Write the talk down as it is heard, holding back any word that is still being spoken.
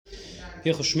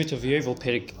Hilchos Shmita V'Yovel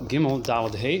Perik Gimel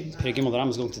Dalad Hey. Perik Gimel, the Ram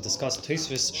is going to discuss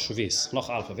Tosfos Shvis.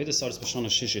 Loch Alpha. Vedis Aris B'Shana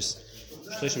Shishis.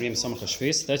 Shlishim Yom Samach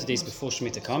Shvis. 30 days before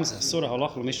Shemitah comes, Asura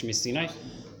Halach L'Mishim Sinai,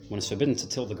 when it's forbidden to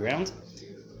till the ground,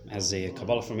 as a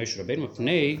Kabbalah from Moshe Rabbeinu.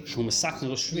 Pnei Shum Mesakne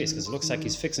L'Shvis, because it looks like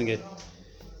he's fixing it.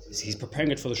 He's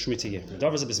preparing it for the Shemitah year.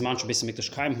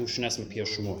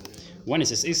 When is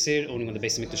this Isir? Only when the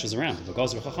Beis Hamikdash is around.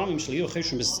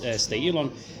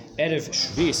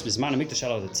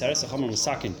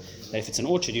 That if it's an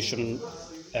orchard, you shouldn't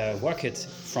work it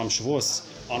from Shavuos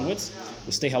onwards.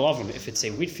 If it's a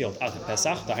wheat field out of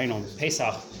Pesach, the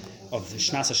Pesach of the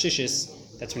Shnas HaShishis,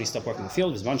 that's when you stop working the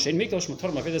field. It's Ad Rosh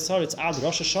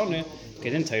Hashanah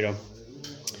Gedin Torah.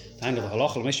 The time of the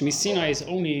halacha l'meshim Sinai is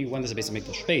only when there's a Beis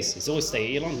Hamikdash space. It's always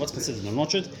stay elon. What's considered an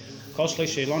orchard? Kol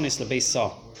shleish elon is lebeis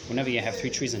sa. Whenever you have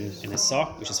 3 trees in a sa,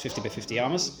 which is 50 by 50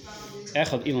 amas,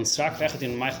 echad elon strak, echad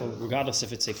in Michael, regardless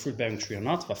if it's a fruit-bearing tree or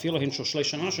not. Vafilo hinshol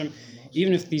shleish anashim,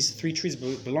 even if these 3 trees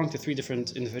belong to 3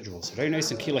 different individuals. Very nice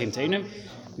and kilo him teinim.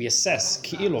 We assess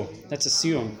kiilo. Let's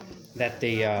assume that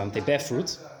they bear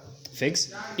fruit,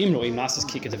 figs. Imlo imasas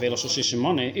kika develo shel shishim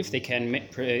money. If they can,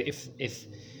 if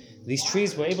these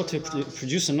trees were able to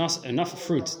produce enough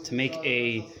fruit to make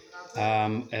a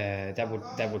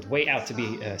that would weigh out to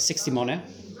be 60 moneh,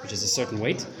 which is a certain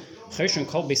weight. Then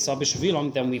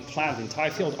we plow the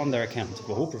entire field on their account.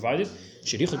 Who provided?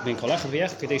 There's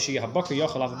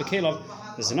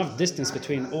enough distance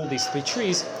between all these 3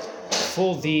 trees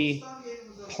for the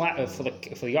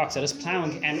ox that is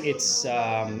plowing and its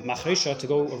machresha to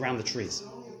go around the trees.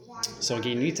 So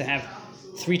again, you need to have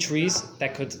 3 trees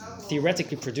that could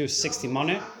theoretically produce 60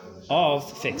 moneh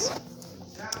of figs.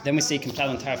 Then we say you can plow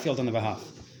the entire field on their behalf.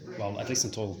 Well, at least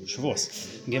until Shavuos.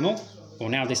 Gimel, or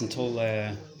nowadays until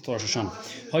Rosh Hashanah.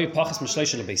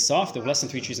 There were less than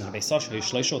 3 trees in the Beis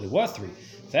Hamikdash. There were 3.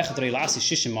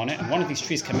 And one of these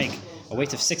trees can make a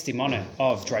weight of 60 moneh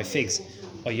of dry figs.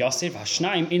 But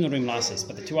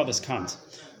the 2 others can't.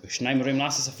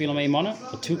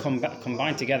 The 2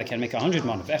 combined together can make 100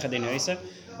 moneh.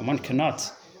 And one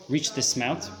cannot reach this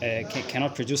amount,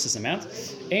 cannot produce this amount.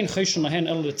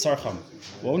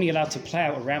 We're only allowed to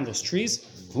plow around those trees.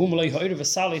 And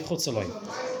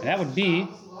that would be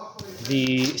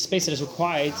the space that is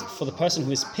required for the person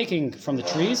who is picking from the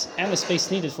trees and the space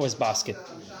needed for his basket.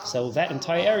 So that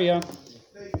entire area,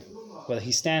 whether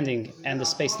he's standing and the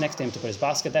space next to him to put his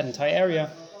basket, that entire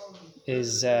area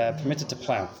is permitted to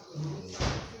plow.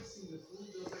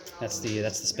 That's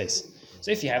the space. So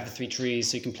if you have the 3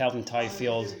 trees, so you can plow the entire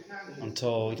field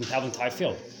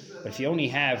But if you only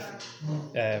have,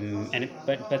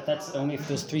 but that's only if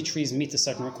those 3 trees meet a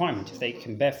certain requirement. If they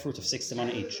can bear fruit of 60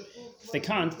 money each. If they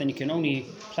can't, then you can only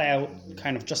plow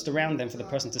kind of just around them for the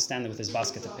person to stand there with his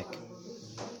basket to pick.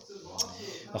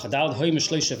 If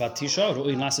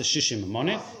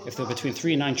they're between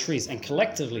 3 and 9 trees and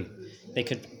collectively they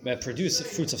could produce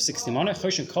fruits of 60 money,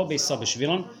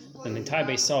 then the entire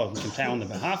Beis Saw we can plow on their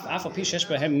behalf.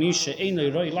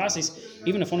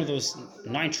 Even if one of those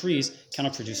 9 trees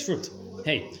cannot produce fruit.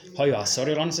 Hey, if there are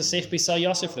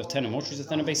 10 or more trees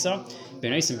within a Beis Saw,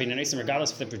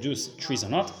 regardless if they produce trees or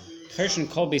not,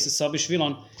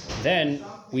 then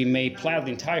we may plow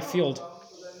the entire field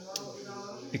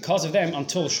because of them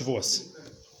until Shavuos.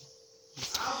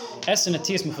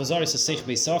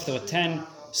 There were 10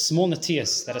 small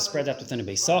natias that are spread out within a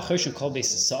Beis Saw.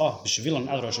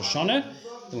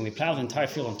 When we plow the entire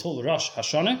field until Rosh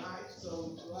Hashanah,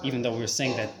 even though we were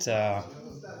saying that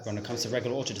when it comes to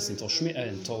regular orchard, it's until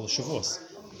Shavuos.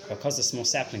 Because the small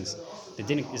saplings, the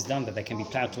din is done that they can be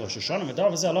plowed to Rosh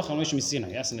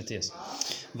Hashanah. Yes, natias.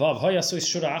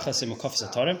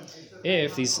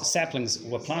 If these saplings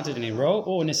were planted in a row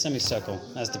or in a semicircle,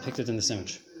 as depicted in this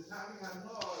image.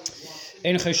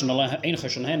 Then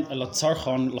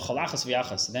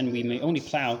we may only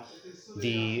plow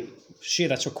the shear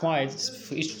that's required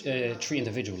for each tree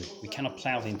individually. We cannot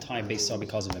plow the entire Beis Saw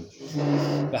because of them.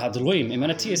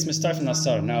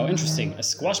 Now, interesting, a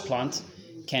squash plant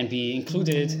can be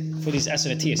included for these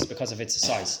esenatias because of its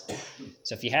size.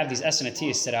 So if you have these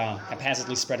esenatias that are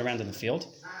haphazardly spread around in the field,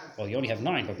 well, you only have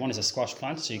 9, but one is a squash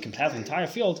plant, so you can plow the entire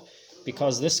field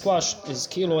because this squash is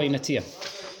kilo a natia.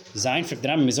 Zayin for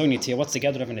Dram is only natia. What's the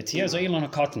gather of a natia? So elon a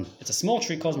cotton. It's a small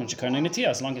tree called Manchikana natia,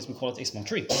 as long as we call it a small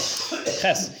tree.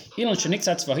 Ches elon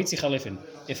sheniksatz vahitzi chalifin.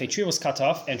 If a tree was cut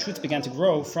off and shoots began to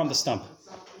grow from the stump.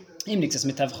 So if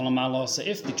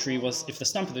the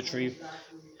stump of the tree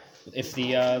If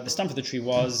the stump of the tree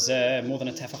was more than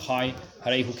a tefach high,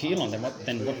 harehu ki ilon,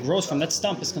 then what grows from that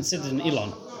stump is considered an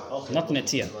ilon, not an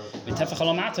etia. In tefach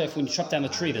halamata, if when you chop down the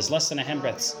tree, there's less than a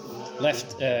handbreadth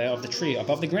left of the tree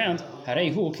above the ground,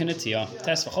 harehu kinetia.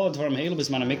 Tes v'chol dvarim heilu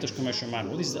b'zman hamikdash commercial man.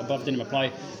 All these above didn't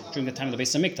apply during the time of the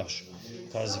Beis Hamikdash.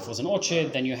 Because if it was an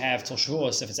orchard, then you have till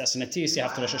Shavuos. If it's Esenetis, you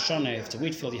have till Rosh Hashanah. If it's a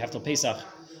wheat field, you have till Pesach.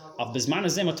 Av b'zman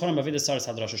hazeh matorim b'avidas saris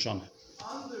had Rosh Hashanah.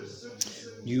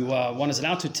 One is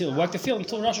allowed to work the field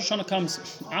until Rosh Hashanah comes.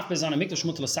 Af b'zman hamikdash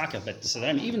mutar l'saka. But so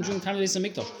then, even during the time of the Beis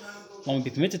Hamikdash, one would be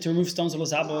permitted to remove stones of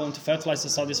l'zabel and to fertilize the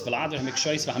sadis v'ladar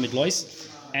hamikshos v'hamidlois,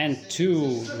 and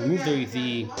to remove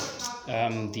the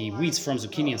weeds from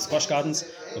zucchini and squash gardens.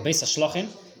 V'beis hashlochim.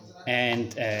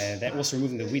 And that also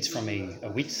removing the weeds from a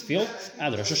wheat field.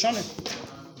 Ad Rosh Hashanah.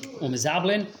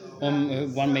 Zablin,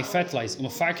 one may fertilize.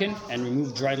 Farkin, and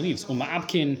remove dried leaves.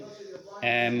 Ma'abkin,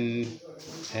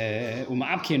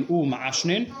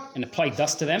 ma'ashnin, and apply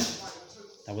dust to them.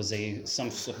 That was some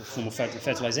form of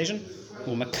fertilization.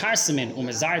 Makarsimin,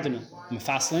 mazardin,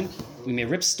 mafaslin. We may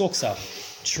rip stalks up,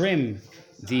 trim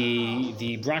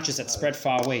the branches that spread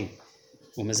far away.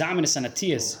 And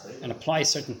apply a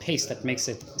certain paste that makes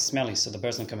it smelly so the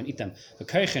birds don't come and eat them.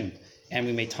 And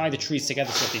we may tie the trees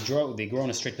together so that they grow in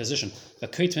a straight position.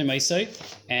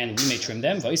 And we may trim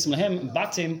them.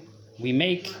 We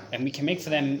can make for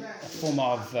them a form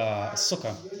of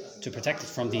sukkah to protect it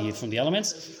from the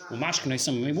elements. We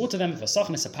may water them. We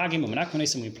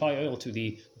apply oil to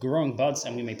the growing buds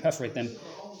and we may perforate them.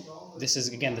 This is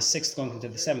again the 6th going into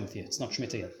the 7th year. It's not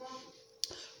Shemitah yet.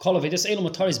 Even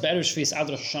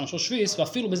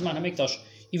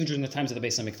during the times of the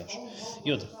Beis Hamikdash.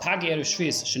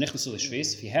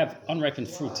 If you have unripened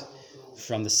fruit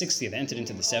from the 6th year that entered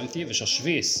into the 7th year,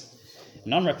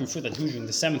 an unripened fruit that grew during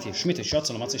the 7th year,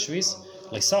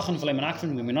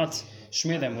 we may not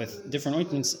smear them with different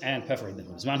ointments and perforate them.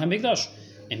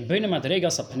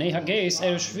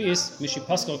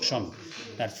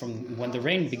 That from when the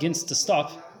rain begins to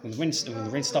stop, when the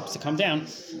rain stops to come down,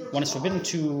 one is forbidden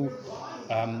to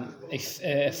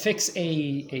fix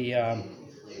a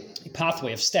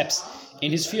pathway of steps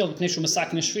in his field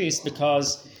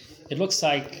because it looks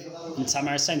like in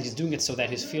Tzamar said he's doing it so that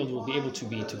his field will be able to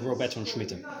grow better on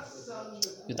Shemitah.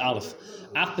 With Aleph,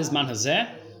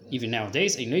 even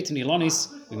nowadays, we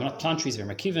will not plant trees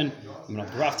very makiven, we will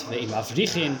not graft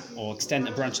or extend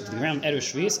a branch into the ground.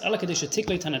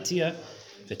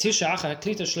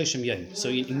 So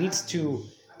it needs to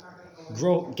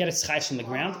grow, get its chayes from the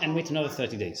ground, and wait another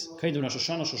 30 days.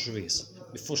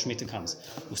 Before Shemitah comes.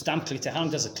 How long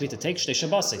does a klita take? So you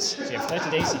have 30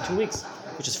 days and 2 weeks,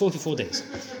 which is 44 days.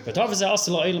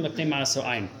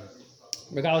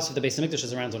 Regardless if the Beis Hamikdash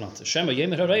is around or not.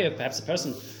 Perhaps a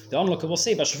person, the onlooker will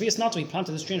say, but Shavuos not, he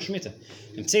planted this tree in Shemitah.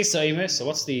 So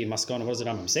what's the maskana? What is the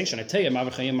Rambam saying?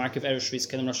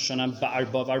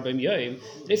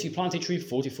 If you plant a tree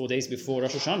 44 days before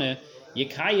Rosh Hashanah,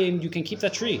 you can keep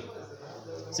that tree.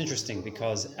 It's interesting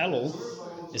because Elul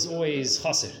is always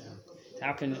chasir.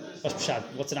 How can what's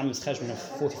the Rambam's cheshbon of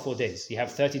 44 days? You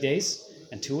have 30 days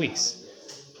and 2 weeks,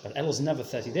 but Elul is never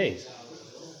 30 days.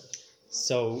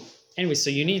 So anyway, so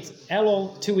you need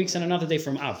Elul 2 weeks and another day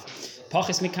from Av.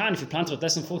 Pachis Mikan, if you planted it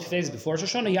less than 40 days before Rosh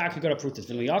Hashanah, Yaakov got uprooted.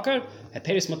 V'lo Yaakov,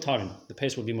 Peris Motarin, the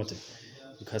Peris will be mutter.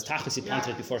 Because Tachlis he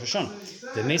planted it before Rosh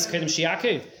Hashanah. The Meis Kedem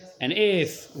Shiakov, and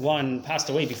if one passed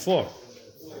away before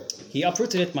he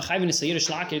uprooted it, Machayvin is a Yerish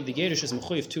Lakir, the Yerish is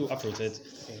Mechoyev to uproot it.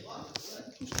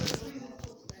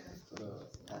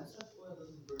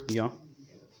 Yeah.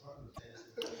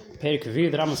 Perik V'ir,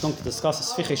 the Rambam is going to discuss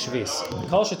Sfichei Shvius.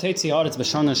 Kol shetetzi haaretz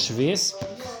b'shana Shvius,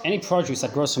 any produce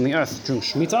that grows from the earth during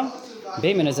Shemitah,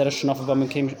 Beimen is shenofa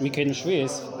b'mikedim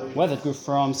Shvius, whether it grew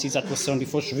from seeds that was sown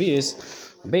before Shvius,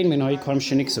 Beimen hoi korm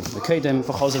sheniksu, Mikedim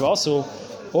v'chozer also,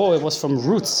 or it was from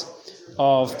roots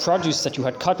of produce that you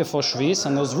had cut before Shvius,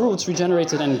 and those roots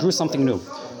regenerated and grew something new.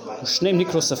 Shneim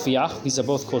nikro safiach, these are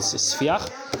both called safiach.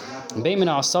 Whether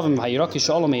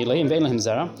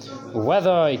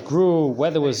it grew,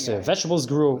 whether it was vegetables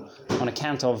grew on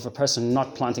account of a person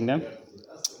not planting them,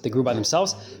 they grew by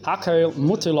themselves.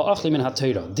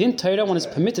 Din Torah, one is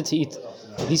permitted to eat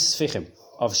these sfichim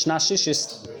of shna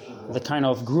shishis that kind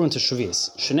of grew into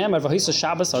Shavuos.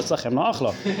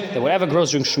 That whatever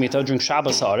grows during Shemitah, during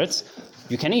Shabbos haaretz,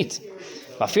 you can eat.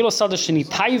 Even a sada sheni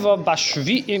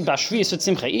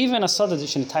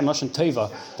taiva,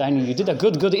 then you did a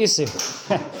good issue.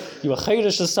 You were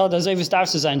chayrish sada zevis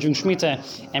darsu zayin during Shemitah,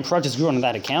 and produce grew on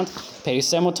that account.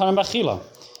 Perisem otanim b'achila.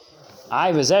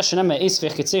 I was there. Shenema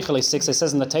isvich kitzichle 6. It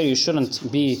says in the Torah you shouldn't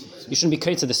be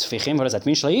kaitz to this fichim. What does that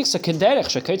mean? You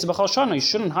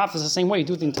shouldn't have it the same way. You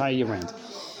do it the entire year round.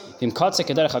 Im Katze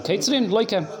Kederach HaKetzrin,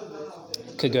 Loike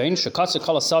Kegain, Shekatze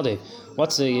Kalasade.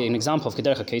 What's an example of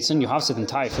Kederach HaKetzrin? You have the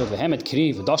entire field, Vehemet,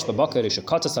 Kri, V'dash Babakar,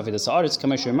 Shekatze Savidas Haaretz,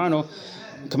 Kamesha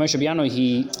Biano,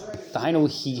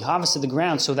 he harvested the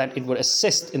ground so that it would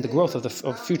assist in the growth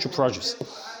of future produce.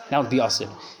 That would be asid.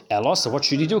 So what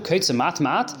should you do? You beat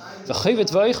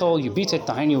it.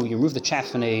 You remove the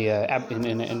chaff in a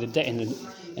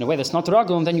way that's not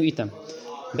ragul, and then you eat them.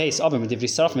 All these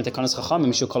sfichim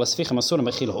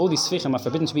are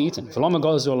forbidden to be eaten.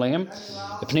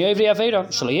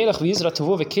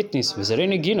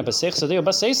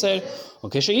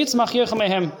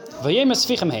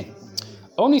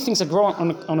 Only things that grow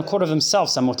on account of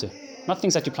themselves are mutter, not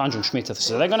things that you plant during Shemitah.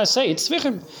 So they're going to say it's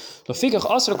sfichim.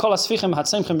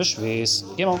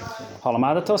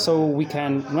 So we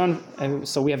can run.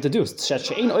 So we have deduced.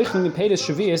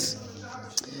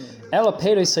 We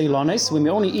may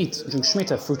only eat during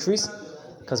Shemitah fruit trees,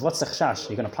 because what's the chashash?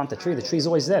 You're going to plant a tree. The tree is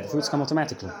always there. The fruits come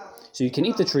automatically. So you can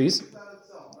eat the trees.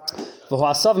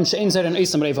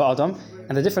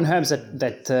 And the different herbs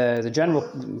that the general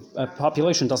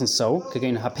population doesn't sow.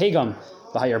 Again, hapegam,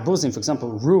 for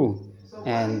example, rue,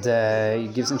 and he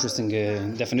gives interesting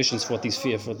definitions for these.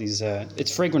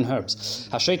 It's fragrant herbs.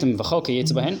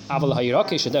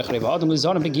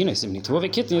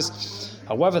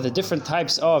 However, the different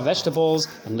types of vegetables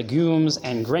and legumes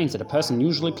and grains that a person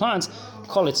usually plants,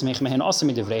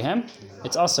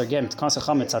 it's also again and the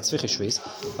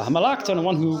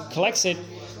one who collects it,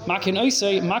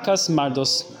 makas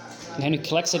mardos, and who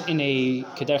collects it in a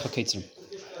kederach HaKetzrim.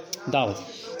 Dalet.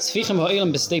 Sfichim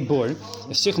ha'elam b'stei bor,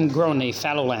 if sfichim grow in a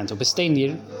fallow land, or b'stei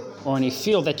nir, or in a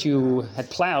field that you had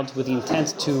plowed with the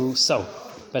intent to sow,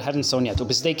 but hadn't sown yet, or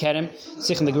b'stei kerem,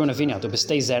 sfichim that grew in a vineyard, or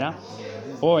b'stei zera,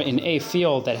 or in a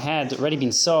field that had already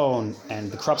been sown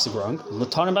and the crops are growing,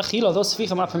 those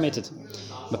sfichim are permitted.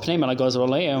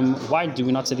 Why do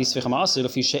we not say these sfichim are asur?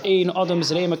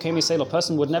 A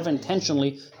person would never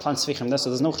intentionally plant sfichim there, so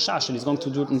there's no chashash that he's going to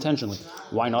do it intentionally.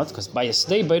 Why not? Because by a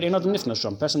stay bird, a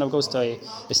person never goes to a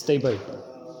stay bird,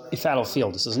 a fallow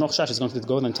field. So there's no chashash, he's going to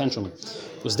go there intentionally.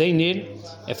 Was they need,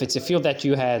 if it's a field that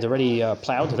you had already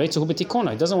plowed, he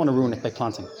doesn't want to ruin it by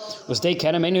planting. Was they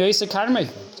kerem, he's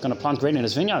going to plant grain in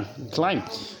his vineyard, climb.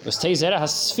 Was they zera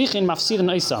has sfichin mafsid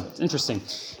and isa. It's interesting.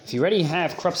 If you already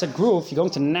have crops that grew, if you're going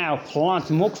to now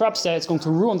plant more crops there, it's going to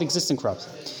ruin the existing crops.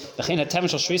 To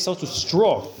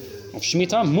straw of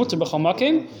Shemitah, mutter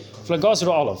b'chamakim, flagazro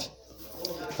olive.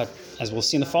 But as we'll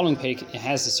see in the following page, it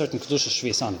has a certain kedusha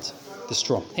shvis on it. The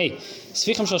straw. Hey,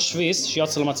 sfichim shel shvis,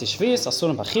 shiatzel matzeh shvis,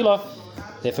 asurim b'achila.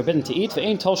 They're forbidden to eat.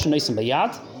 Ve'ein tolshin neisim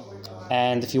b'yad.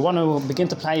 And if you want to begin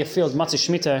to plow your field matzeh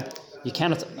Shemitah, you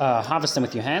cannot harvest them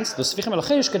with your hands. You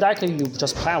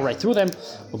just plow right through them.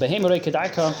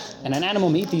 And an animal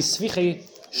may eat these svichi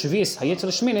shvis hayet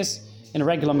in a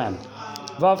regular manner.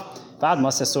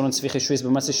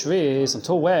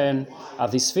 Until when are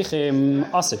these svichim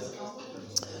asir?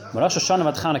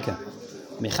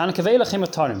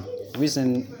 The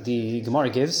reason the Gemara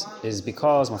gives is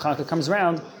because when Chanukah comes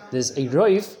around, there's a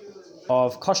roiv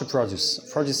of kosher produce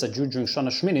that grew during Shana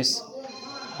Shminis.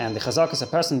 And the chazak is a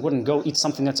person wouldn't go eat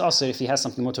something that's also if he has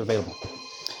something more available.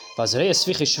 One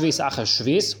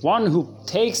who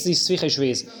takes these sviche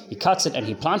shvis, he cuts it and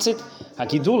he plants it.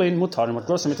 Hagidulin mutarim, what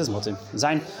grows from it is mutar.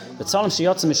 Zayin betzalim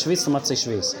sheyatzim shvis l'matzei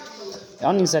shvis. The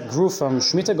onions that grew from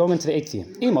Shemitah going into the 8th year.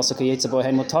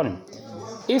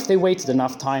 If they waited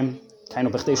enough time,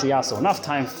 enough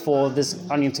time for this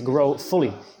onion to grow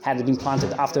fully, had it been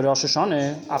planted after Rosh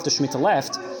Hashanah, after Shemitah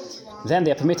left, then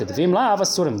they are permitted. They're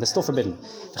still forbidden.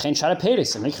 Enough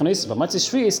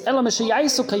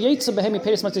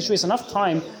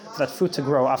time for that fruit to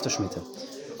grow after Shemitah.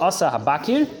 Asa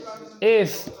habakir,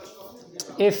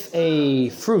 if a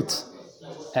fruit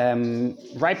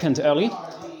ripened early,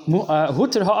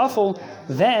 huter ha'afol,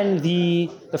 then the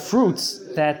fruits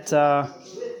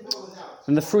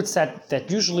that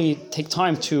usually take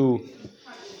time to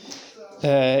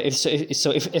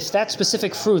if that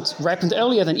specific fruit ripened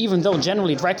earlier, then even though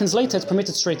generally it ripens later, it's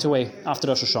permitted straight away after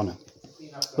Rosh Hashanah.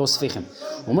 Those sfichim.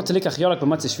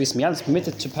 It's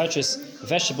permitted to purchase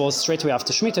vegetables straight away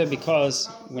after Shemitah because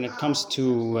when it comes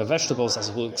to vegetables,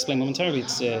 as we'll explain momentarily,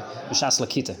 it's mishas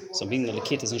lakita. So being the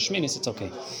lakita is in Shminis, it's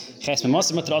okay.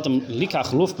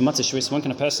 When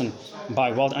can a person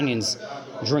buy wild onions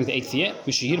during the 8th year?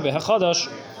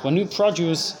 When new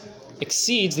produce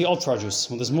exceeds the old produce.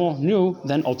 Well, there's more new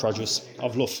than old produce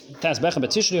of luf.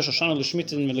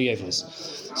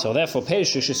 So therefore,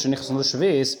 fruits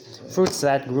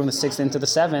that grew in the 6th into the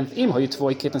 7th,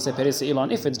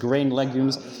 if it's grain,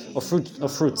 legumes, or fruits, or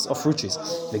fruit trees.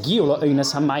 And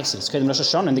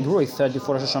they grew a third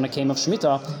before Rosh Hashanah came of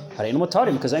Shemitah,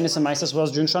 because Einis HaMaisis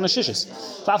was during Shana Shishis.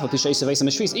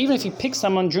 Even if he picks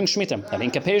someone during Shemitah,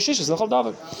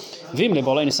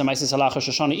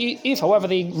 if, however,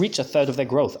 they reach a third of their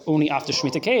growth only after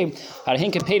Shemitah came,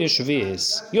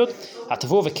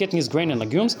 is grain and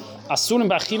legumes,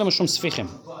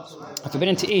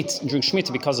 forbidden to eat during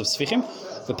Shemitah because of Svichim.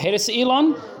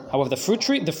 However, the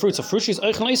fruits of fruit trees,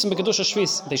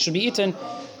 they should be eaten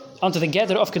unto the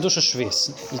gather of Kedusha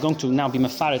Shvis. He's going to now be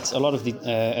mefaret a lot of the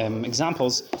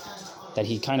examples that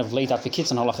he kind of laid out the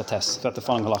kids on halacha tests throughout the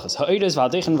following halachas.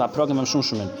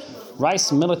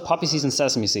 Rice, millet, poppy seeds, and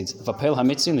sesame seeds. Vapel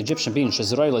hamitzi, an Egyptian bean,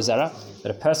 shezroi lezera,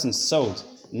 that a person sowed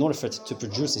in order for it to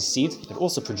produce a seed. It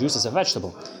also produces a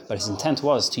vegetable, but his intent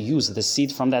was to use the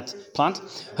seed from that plant.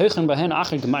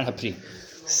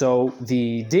 So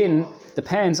the din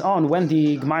depends on when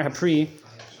the Gemar HaPri,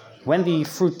 when the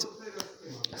fruit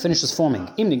finishes forming.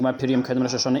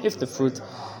 If the fruit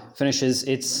finishes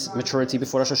its maturity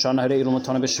before Rosh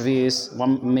Hashanah,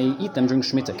 one may eat them during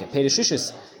Shemitah,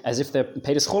 as if they're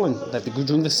Peiris Cholin, that they grew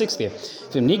during the 6th year.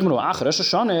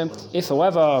 If,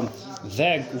 however,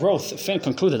 their growth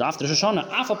concluded after Rosh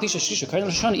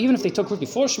Hashanah, even if they took root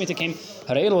before Shemitah came,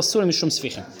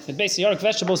 it basically Yarek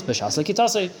vegetables,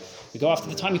 we go after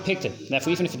the time you picked it.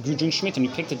 Therefore, even if it grew during Shemitah and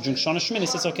you picked it during Shana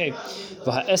Shminis, it's okay.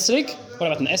 What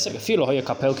about an esrik?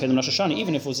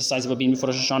 Even if it was the size of a bean before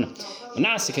Rosh Hashanah.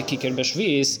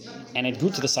 And it grew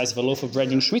to the size of a loaf of bread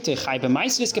during Shemitah.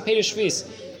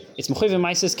 It's mechuyev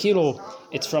meises kilo.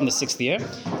 It's from the 6th year.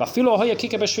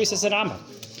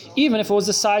 Even if it was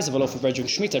the size of a loaf of bread during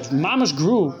Shemitah, mamash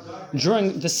grew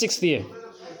during the 6th year.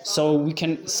 So we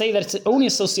can say that it's only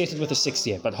associated with the 6th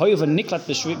year. But however, niklat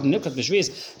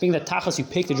b'shviz, being that tachas you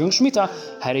picked it during Shemitah,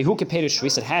 harehuke perish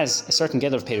shviz, it has a certain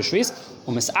gather of perish shviz.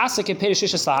 Umisasake perish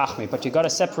shishas lahachmi, but you got to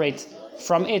separate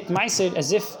from it meiser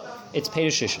as if it's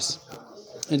perish shishas.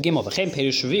 And gimel v'chem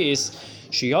perish shviz,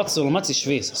 shiyatzu l'matzi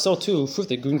shviz. So too, fruit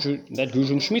that grew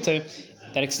during Shemitah,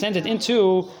 that extended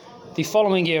into the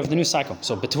following year of the new cycle.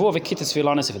 So betvuah v'kitis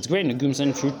v'lanis, if it's grain, legumes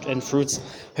and fruits,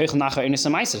 heuch nacha einis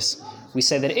ha'maiseres. We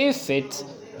say that if it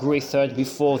grew a third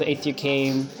before the 8th year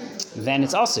came, then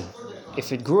it's also.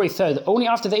 If it grew a third only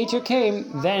after the 8th year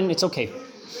came, then it's okay.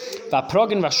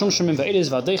 Poppy,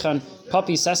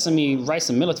 sesame, rice,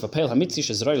 and millet,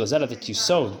 that you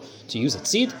sowed to use its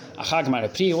seed.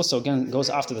 Also again goes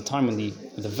after the time when the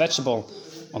vegetable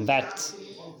on that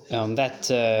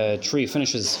tree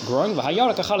finishes growing. The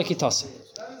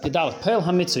Peil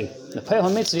HaMitzri. The Peil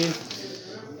HaMitzri,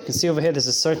 you can see over here, there's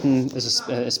a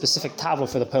specific table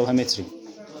for the Peil HaMitzri.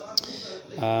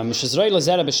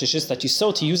 That you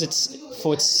sow to use it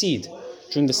for its seed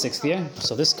during the 6th year.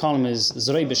 So this column is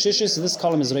Zrei B'Shishis, this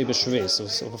column is Zrei B'Shvei. So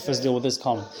we'll first deal with this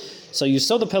column. So you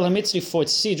sow the Peil HaMitzri for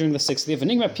its seed during the 6th year,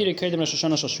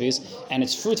 and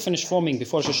its fruit finished forming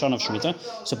before Rosh Hashanah of Shemitah.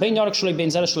 So bein Yarek Shalei, bein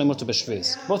Zera Shalei Mutar B'Shvei.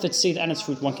 Both its seed and its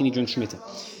fruit one can eat during Shemitah.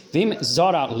 Vim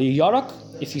Zara Li Yarek,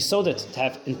 if you sowed it to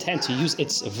have intent to use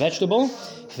its vegetable,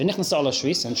 and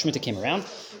Shemitah came around,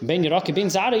 bein Yarek, bein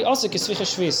Zara also Kesvicha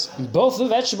Shviz. Both the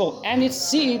vegetable and its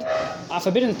seed are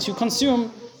forbidden to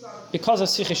consume because of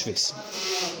Svicha Shviz.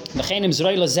 V'chenim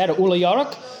Zrei Zera Ula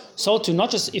Yarek. So too, not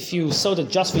just if you sowed it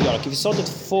just for Yarek, if you sowed it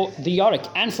for the Yarek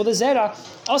and for the Zera,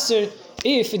 also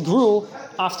if it grew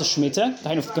after Shemitah, the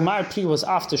kind of Gemar Pri was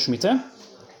after Shemitah,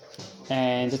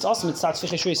 and it's also Mitzat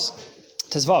Svicha Shviz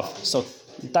Tezvav. So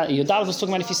Yodal was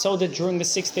talking about if you sowed it during the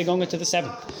 6th day going into the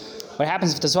 7th. What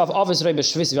happens if Tezvav of Zrei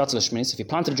B'Shviz V'Yatzal Shminis, if you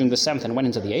planted it during the 7th and went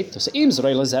into the 8th, so Im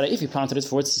Zrei Zera, if you planted it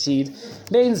for its seed,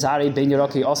 Bein Zari, Bein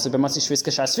Yaraki, also B'Matzi Shviz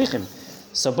Kashas Svichim.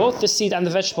 So both the seed and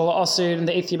the vegetable are also in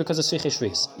the 8th year because of Svicha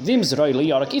Shviz. Vim Zroi Li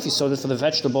Yarek, if you sowed it for the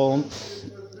vegetable,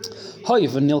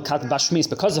 Hoyev Nilkat Bashmis,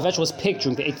 because the vegetable was picked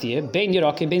during the 8th year, Bein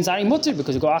Yaraki, Bein Zari Mutter,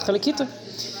 because you go Achel Kita.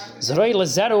 Zroi Le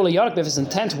Zera Li Yarek, if his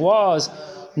intent was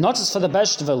not just for the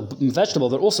vegetable,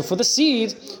 but also for the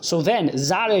seed, so then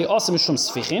Zare also Mishum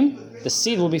Svichim, the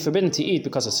seed will be forbidden to eat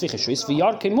because of Svicha Shviz,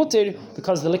 V'Yarke Mutter,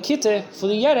 because the Lekite for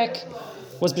the Yarek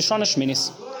was Bishana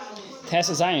Shminis. Tes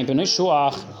Zayin, B'nei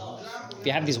Shuach. If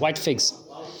you have these white figs,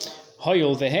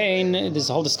 Hoyul Vehein, there's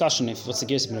a whole discussion if what's the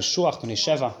gears of Bnei Shuach, Bnei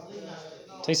Sheva.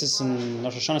 Tesis in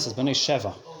Rosh Hashanah says Bnei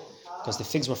Sheva, because the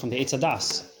figs were from the Eitz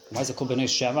Hadas. Why is it called Bnei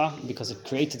Sheva? Because it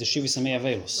created the Shivis Amei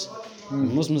Avelus.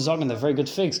 Muslim sagen they're very good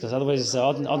figs, because otherwise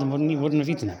Adam wouldn't have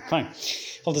eaten them. Fine.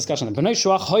 Whole discussion. They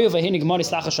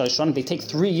take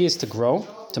 3 years to grow,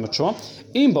 to mature. So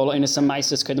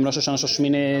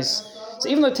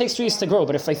even though it takes 3 years to grow,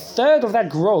 but if a third of that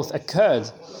growth occurred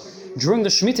during the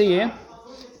Shemitah year,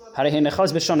 they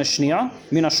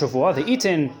eat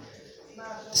in the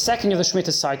second year of the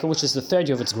Shemitah cycle, which is the third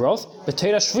year of its growth, but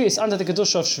Torah Shvius under the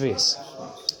Kedusha of Shvius.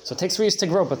 So it takes 3 years to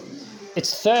grow, but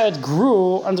its third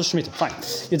grew under Shemitah. Fine.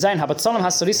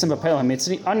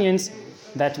 Onions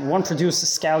that one produce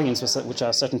scallions, which are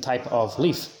a certain type of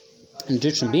leaf. In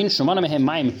Egyptian beans,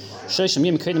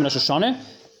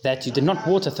 that you did not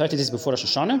water 30 days before Rosh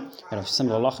Hashanah. We have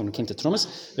similar law when it came to Trumas.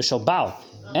 V'shalbal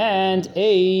and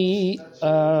a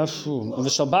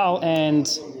v'shalbal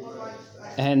and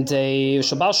a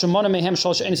v'shalbal shemona mehem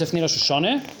shalosh enis efnei Rosh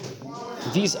Hashanah.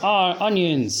 These are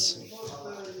onions.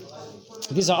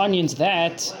 These are onions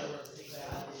that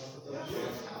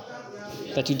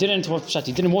you didn't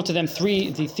water them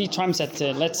three times. That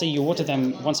let's say you water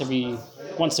them once a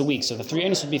week. So the 3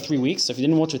 anis would be 3 weeks. So if you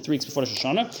didn't water 3 weeks before Rosh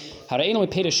Hashanah, harayinu with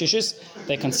peiros shishis,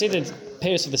 they're considered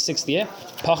peiros of the 6th year.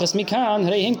 Pachas mikan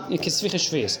harayim kisvicha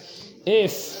shvius.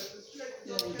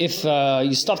 If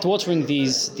you stopped watering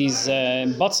these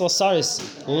batzal saris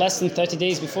less than 30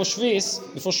 days before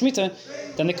Shemitah,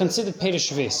 then they're considered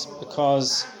peiros shvius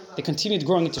because they continued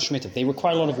growing into Shemitah. They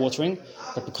require a lot of watering,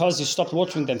 but because you stopped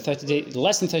watering them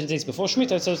less than 30 days before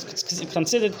Shemitah, so it's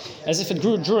considered as if it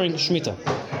grew during Shemitah.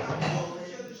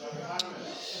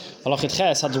 Well,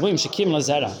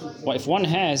 if one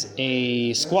has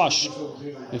a squash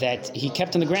that he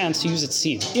kept in the ground to use its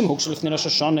seed, if it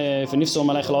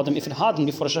hardened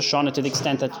before Rosh Hashanah to the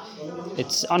extent that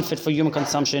it's unfit for human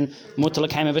consumption, if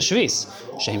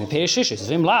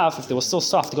they were still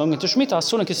soft going into Shemitah,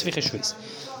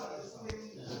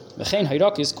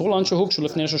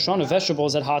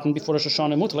 vegetables that hardened before Rosh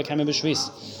Hashanah,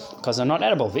 because they're not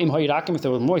edible. If they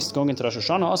were moist going into Rosh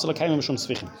Hashanah, also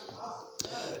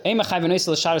we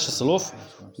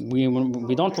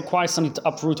don't require somebody to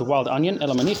uproot a wild onion. He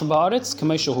can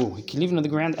leave it on the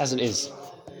ground as it is.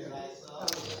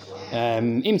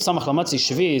 And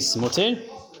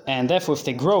therefore, if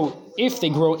they grow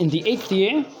in the 8th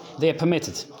year, they are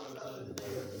permitted.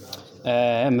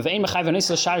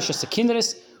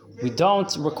 We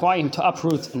don't require him to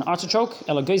uproot an artichoke.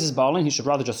 He should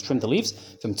rather just trim the leaves.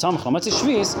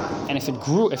 And if it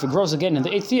grows again in the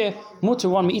 8th year,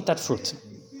 one may eat that fruit.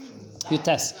 You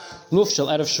test. Lufshel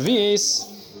out of Shvis,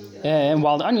 and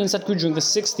wild onions that grew during the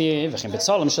 6th year.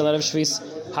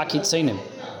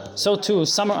 So too,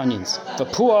 summer onions. The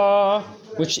pua,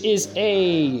 which is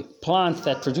a plant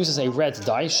that produces a red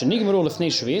dye,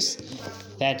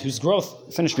 that whose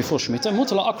growth finished before Shemitah.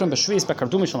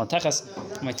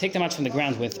 You might take them out from the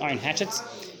ground with iron hatchets.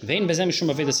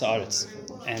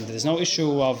 And there's no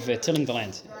issue of tilling the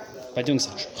land by doing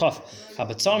such.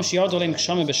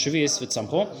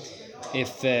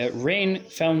 If rain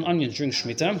fell on onions during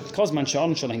Shemitah,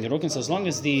 so as long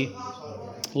as the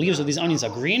leaves of these onions are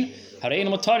green,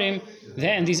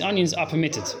 then these onions are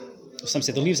permitted. Some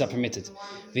say the leaves are permitted.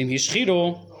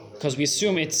 Because we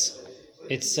assume it's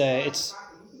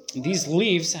these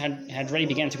leaves had already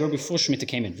began to grow before Shemitah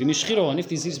came in. And if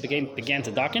these leaves began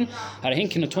to darken,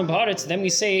 then we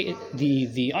say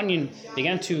the onion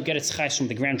began to get its chayes from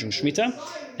the ground during Shemitah,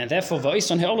 and therefore those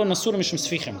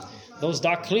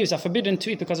dark leaves are forbidden to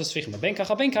eat because of sfichim.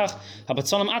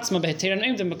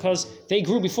 Because they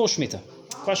grew before Shemitah.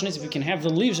 The question is if you can have the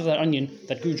leaves of that onion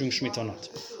that grew during Shemitah or not.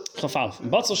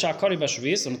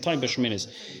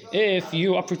 If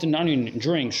you uprooted an onion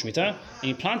during Shemitah and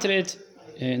you planted it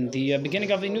in the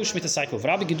beginning of a new Shemitah cycle,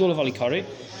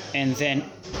 and then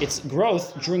its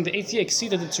growth during the 8th year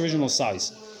exceeded its original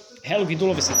size, so now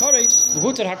this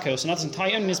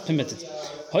entire onion is permitted.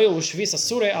 The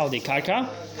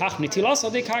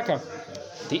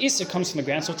Isser comes from the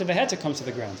ground, so the Veheta comes to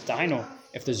the ground.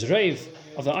 If there's rave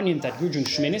of the onion that grew during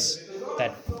Sheminis,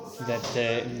 that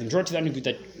the majority of the onion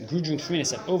that grew during Sheminis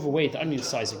that overweighed the onion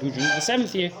size that grew during the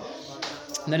 7th year,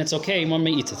 then it's okay, one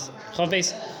may eat it.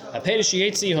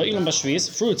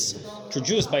 Fruits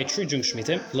produced by a tree during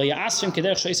Shemitah,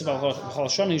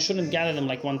 you shouldn't gather them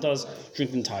like one does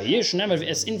during the entire year. If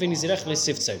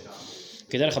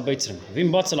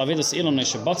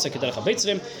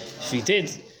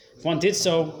one did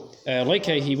so,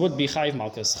 he would be chayiv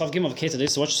malchus. So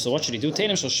what should he do?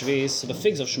 So the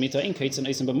figs of Shemitah in Kaitz and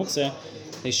Eisen B'muktzeh,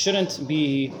 they shouldn't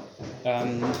be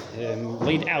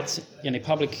laid out in a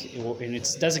public or in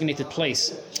its designated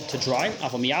place to dry.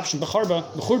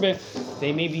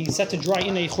 They may be set to dry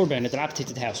in a churba, in a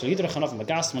dilapidated house. So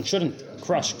one shouldn't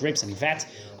crush grapes in a vat.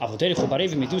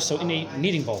 We may do so in a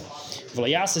kneading bowl.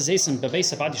 You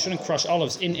shouldn't crush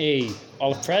olives in a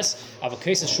olive press. You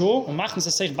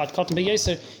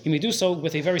may do so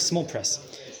with a very small press.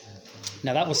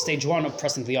 Now that was stage one of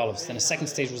pressing the olives. Then a second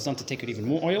stage was done to take out even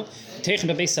more oil.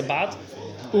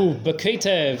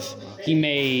 He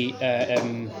may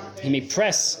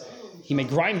press, he may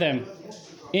grind them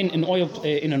in an oil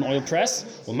press,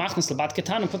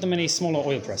 and put them in a smaller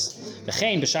oil press. It's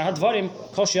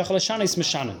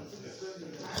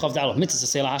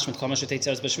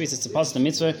a positive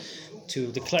mitzvah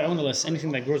to declare ownerless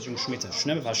anything that grows during Shemitah.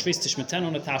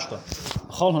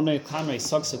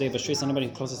 Anybody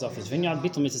who closes off his vineyard,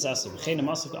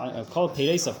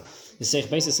 the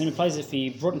same applies if he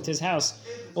brought into his house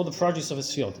all the produce of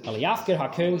his field.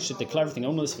 Should declare everything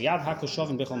ownerless. He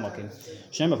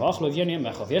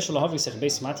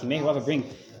may, however, bring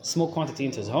small quantity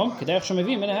into his home. Just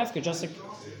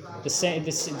like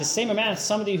the same amount as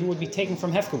somebody who would be taking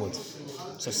from Hefker wood.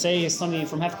 So say somebody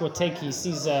from Hefker would take, he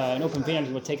sees an open vineyard,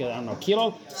 he would take a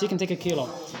kilo, so he can take a kilo.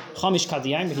 Chamish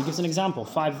kadiyayim, but he gives an example: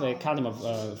 5 kadim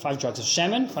of 5 jugs of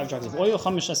shemen, 5 jugs of oil,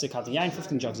 chamish kadiyayim,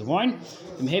 15 jugs of wine.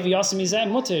 And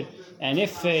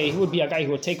if he would be a guy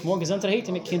who would take more, he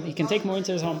can take more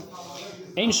into his home.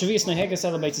 Ein shvis neheges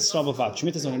celebrates Yisrael b'vad.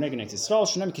 Shemitah is only negative Yisrael.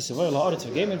 Shneim kisuvay la'aretz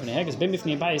v'gemer v'neheges b'im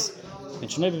b'fnei bayis and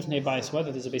shneim b'fnei bayis,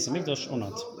 whether there's a base of mikdash or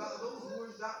not.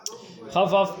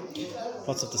 Chavav,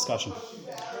 lots of discussion.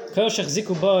 So we've come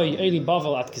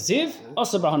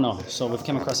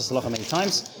across this halacha many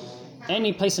times.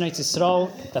 Any place in Eretz Yisrael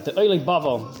that the Oili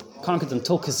Bavel conquered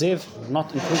until Kaziv,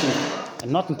 not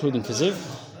including Kaziv,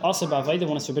 also Ba'aveda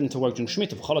one is forbidden to work during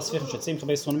Shemitah.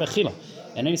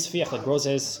 And any sfiach that grows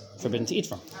is forbidden to eat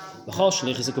from. In the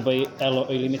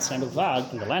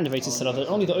land of Eretz Yisrael, that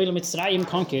only the Oili Mitzrayim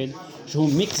conquered,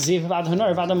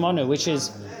 which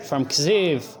is from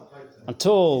Kaziv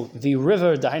until the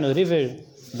river, the Haino River,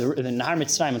 the Nahar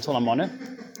Mitzrayim until Amonah.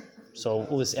 So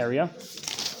all this area.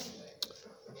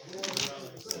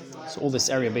 So all this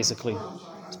area basically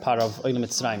is part of Oil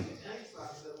Mitzrayim.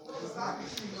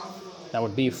 That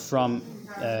would be from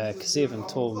Kaziv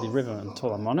until the river until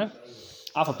Amonah.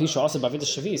 Alpha Pisha also Bavida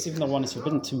Shavis, even though one is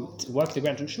forbidden to work the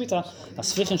ground during Shemitah, as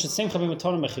Sfichin should same Chavim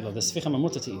Torah Mechila, the Sfichin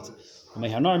Mamuta to eat.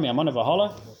 Mehanar Mi Amonah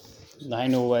Vahala. I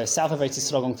know south of Eretz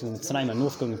Yisrael going to Mitzrayim and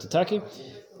north going to Turkey.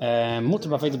 Mutter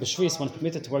b'aveda b'shvis, one is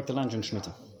permitted to work the land during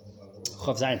Shemitah.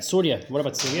 Chav Zayin, Syria. What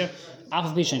about Syria?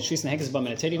 Alpha Bisha and Shvis neheges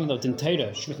b'meneteri, even though din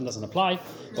Torah Shemitah doesn't apply.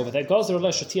 Over there goes the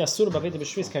Rosh Shatia Surah b'aveda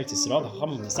b'shvis Eretz Yisrael. The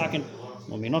Chacham in the second,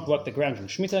 when we not work the ground during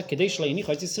Shemitah, Kadesh le'inicha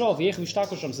Eretz Yisrael v'yech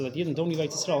v'shtakosham, so that Yidden don't leave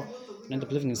Eretz Yisrael and end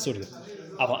up living in Syria.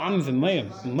 Aber Am v'Meyav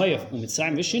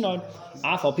u'Mitzrayim v'Shinor,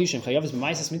 Alpha Bisha and Chayavis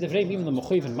b'Maises midevreim, even though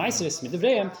Mechuyev and Maises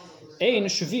midevreim, ein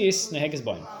Shvis neheges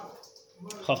b'ayim.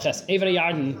 Chavches, every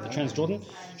Yarden, the Transjordan,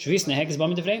 Shvis neheges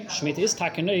b'ayim midevreim, Shemitah is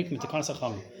takenoik mit the Kanas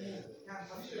HaChamim.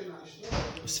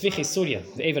 Svichei Syria,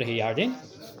 the every Yarden,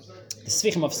 the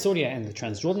Svichim of Syria and the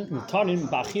Transjordan, Mutarim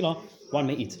ba'achila, one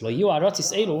may eat. Lo yu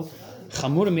aratis elu,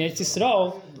 chamurim me'eretz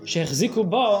Yisrael, shehechziku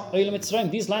ba oil Mitzrayim.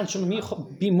 These lands should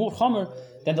be more chamer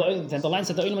than the lands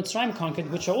that the oil Mitzrayim conquered,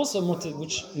 which are also mutter,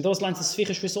 which in those lands the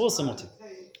Svichei Shvis also mutter.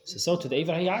 So to the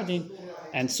every Yarden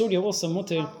and Syria also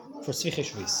mutter for Svichei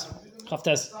Shvis.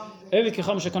 Chavtes, every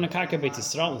kicham shekana karka beit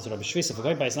Yisrael, is Rabbi Shvis, if a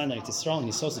guy buys land in Yisrael and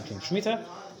he sells it during Shemitah,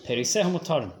 periseh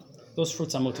mutarim. Those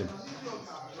fruits are mutter.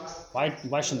 Why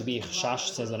shouldn't there be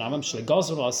chashash? Says the Rambam.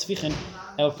 Shlegazer al sfichin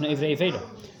el pnei evrei aveda.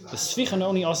 The sfichin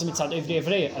only also mitzad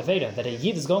evrei aveda, that a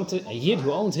yid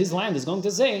who owns his land is going to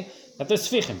say that there's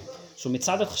sfichin. So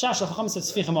mitzad chashash the chacham said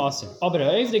sfichin ma'asim. Aber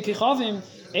evrei kichavim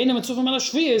einem mitzuvim el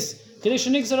shvius kadesh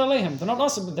nigzer aleihem.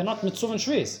 They're not mitzuvim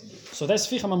shvius. So there's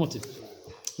sfichin ma'mutir.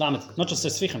 Not just the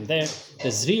Svichim, the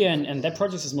Zriya and their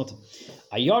produce is mutter.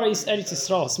 Ayara is Eretz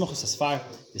Yisrael, Smochus Asfar,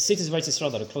 the cities of Eretz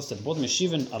Yisrael that are close to the bottom,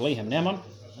 Yeshivan, Aleihem Neman.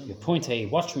 You appoint a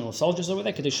watchman or soldiers over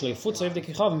there, Kadishli Futsa of the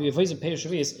Kichavim, you advise Peirush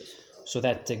Shavis, so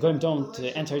that Goyim don't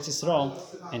enter Eretz Yisrael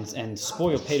and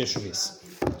spoil Peirush Shavis.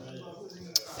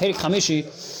 Perik Chamishi,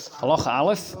 Halacha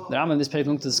Aleph, the Rambam in this Perik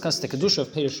going to discuss the Kedusha of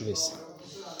Peirush Shavis.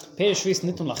 Peirush Shavis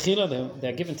Nitun Lachila,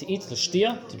 they're given to eat,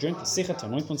 L'shtia, to drink, L'sicha, to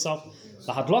anoint oneself.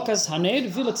 The hadlokas haner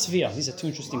vila tzvia. These are two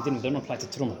interesting things. They don't apply to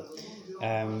truma.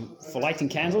 For lighting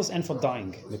candles and for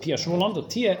dying. The pia shmulam do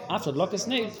tia after hadlokas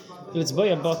ner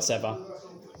vilitzboya bot seva.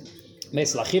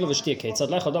 Meis lachila v'shtia ketzad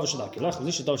lecha dov shadaki lecha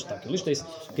lisha dov shadaki lishtes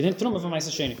gedin truma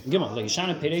v'maisa sheni. Gimel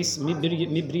lehishana pereis mi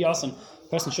briasan.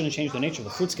 Person shouldn't change the nature of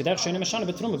the fruits. Kedach sheni mashana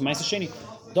betruma v'maisa sheni.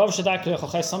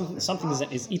 Something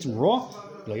that is eaten raw,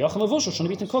 shouldn't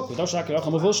be eaten cooked. It has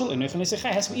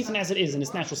to be eaten as it is in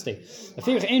its natural state.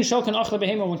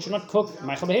 One should not cook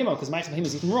because behemoth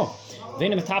is eaten raw.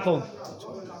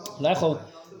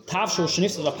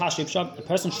 A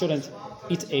person shouldn't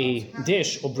eat a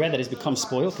dish or bread that has become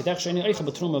spoiled. Just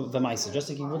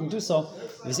like he wouldn't do so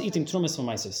if he's eating trumas from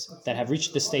mices that have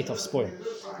reached the state of spoil.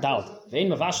 A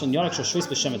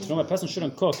person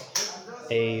shouldn't cook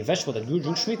a vegetable that grew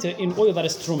during Shemitah in oil that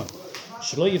is truma.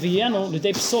 In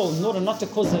order not to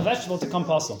cause the vegetable to come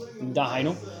puzzle.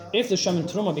 If the shemen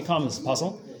truma becomes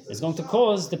puzzle, it's going to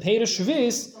cause the peirush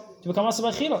shvis to become asa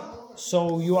b'achila.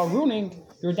 So you're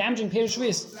damaging peirush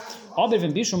shvis.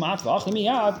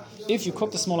 If you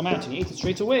cook the small amount and you eat it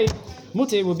straight away,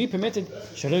 mutter will be permitted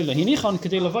because it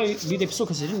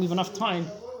didn't leave enough time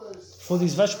for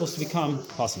these vegetables to become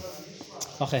puzzle.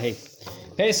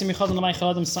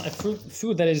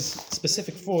 Food that is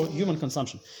specific for human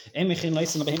consumption. May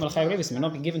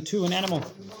not be given to an animal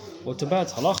or to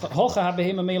birds. If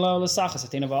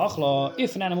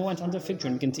an animal went under a fig tree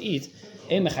and began to eat,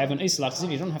 you don't have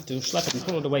to schlep it and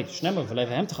pull it away. But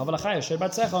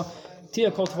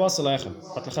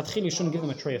you shouldn't give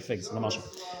them a tray of figs. You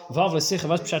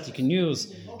can use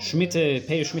Shemitah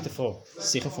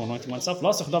for anointing oneself.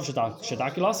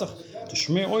 To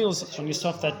smear oils on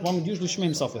yourself that one would usually smear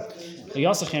himself with.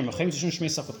 You shouldn't smear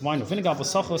yourself with wine or vinegar. You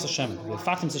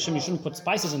shouldn't put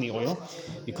spices in the oil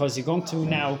because you're going to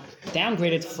now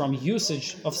downgrade it from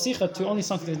usage of sicha to only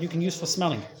something that you can use for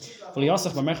smelling. You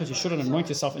shouldn't anoint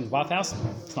yourself in the bathhouse.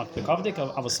 It's not the kavdik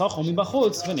of only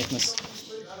bachutz v'nichnas.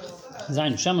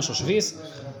 Zayin shemesh or shvis,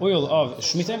 oil of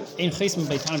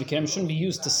Shemitah, shouldn't be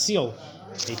used to seal a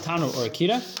tano or a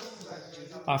kira.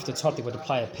 After it's hot, they would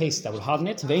apply a paste that would harden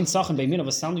it. Vein sachan be'min of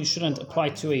a sandal, you shouldn't apply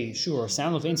to a shoe or a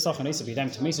sandal. Vein sachan esav yidam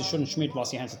tameis, shouldn't schmiert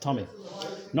whilst your hands are tummy.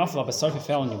 Nafla b'sarf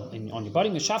fell on your body.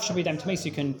 Mishaf shav yidam tameis,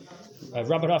 you can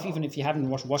rub it off even if you haven't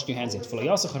washed your hands yet.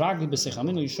 You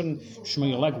shouldn't shmear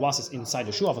your leg whilst it's inside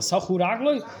the shoe.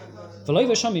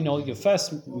 You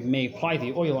first may apply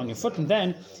the oil on your foot and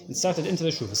then insert it into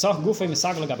the shoe.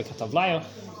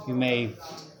 You may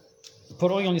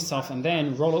put oil on yourself and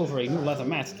then roll over a new leather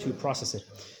mat to process it.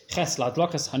 What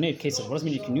does it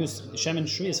mean you can use shemen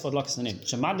shvis for adlakas haned?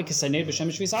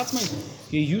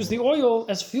 You use the oil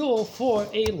as fuel for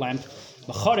a lamp.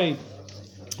 What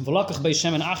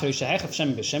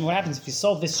happens if you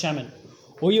sold this shemen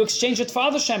or you exchange it for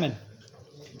other shemen?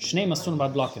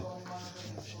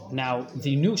 Now,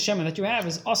 the new shemen that you have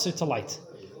is also to light.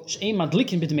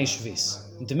 Demei shvis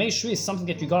is something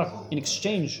that you got in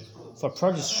exchange for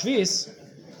produce shvis,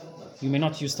 you may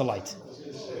not use to light.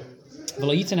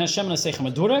 You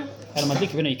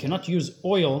cannot use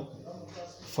oil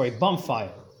for a bonfire,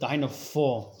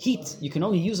 for heat. You can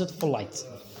only use it for light.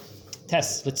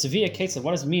 Test the severe case of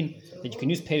what does it mean that you can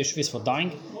use peirush shvis for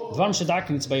dyeing?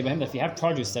 That if you have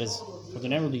produce that is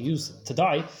ordinarily used to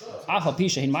dye,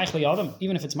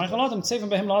 even if it's Michael Adam,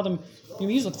 you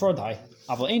use it for a dye.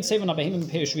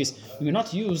 You may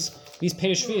not use these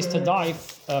peirush shvis to dye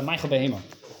Michael Behema.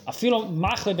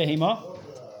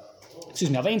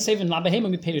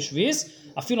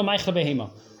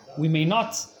 We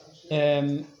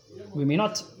may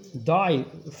not dye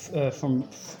from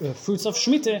fruits of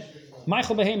Shemitah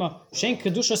Michael Behema.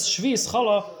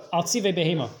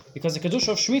 Because the kedusha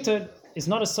of Shemitah is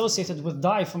not associated with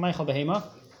dye for Michael Behema.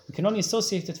 You can only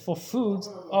associate it for food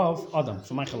of Adam,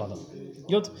 for Michael Adam.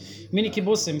 Good. Mini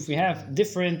kibbutzim, if we have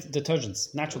different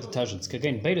detergents, natural detergents,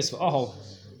 again, beidus for ahol,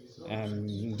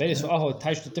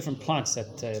 attached to different plants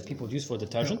that people would use for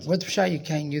detergent. What pshat you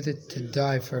can't use it to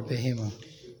dye for a behema?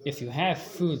 If you have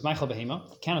food, Michael Behema,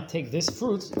 you cannot take this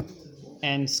fruit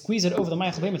and squeeze it over the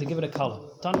Michael Behema to give it a color.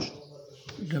 Tarnished.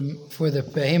 For the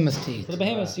behemoth to eat. For the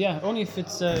behemoths, yeah. Only if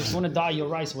it's if you want to dye your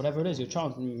rice, whatever it is, your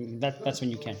child, that's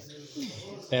when you can.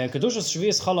 So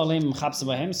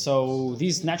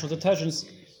these natural detergents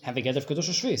have a get of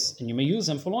kedusha shvis, and you may use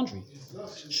them for laundry.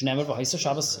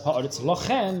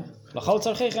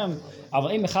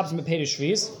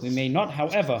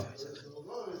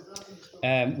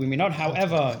 We may not,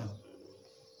 however,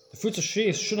 the fruits of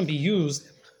shvis shouldn't be used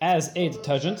as a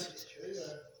detergent.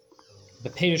 The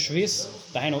peirush shvis,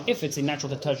 if it's a natural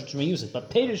detergent, you may use it. But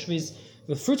peirush shvis,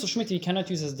 the fruits of Shemitah, you cannot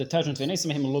use as a detergent. You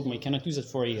cannot use it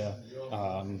for a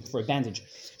bandage.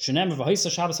 Not for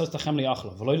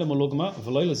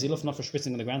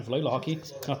spritzing on the ground.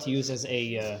 Not to use as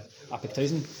a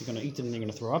apictosin. You're going to eat it and you're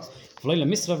going to throw up.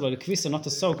 Not to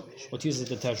soak, or to use as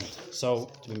a detergent. So,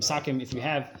 to be misakim, if you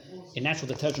have a natural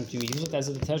detergent, you may use it as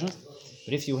a detergent.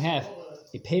 But if you have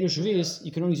a peirush shvis,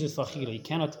 you can only use it for achila.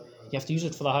 You have to use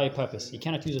it for the higher purpose. You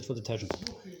cannot use it for detergent.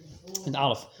 And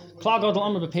Aleph. Klar Gadol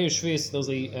Amr b'Peirush Shvius. There's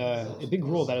a big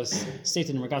rule that is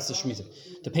stated in regards to Shemitah.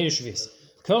 The Peirush Shvius.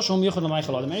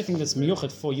 Anything that's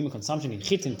miyuchet for human consumption, in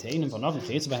chitin, te'inim, v'navim,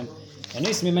 chayitz b'hem. And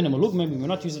this we will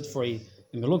not use it for a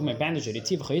melugme bandage, a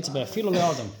retiv, chayitz b'hem, filo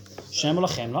le'adam. Shem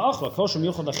lachem la'achla. Kol shem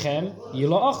miyuchet lachem,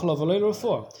 yila'achla v'lei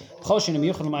l'refor. Kol shem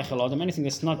miyuchet l'maychel adam. Anything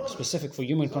that's not specific for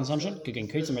human consumption, kegen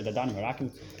kaitzim, dadan,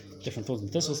 merakim, different foods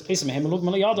and thistles. Esim mehem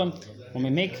melugme le'adam. When we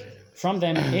make from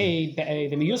them they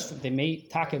may use, they may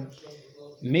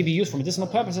be used for medicinal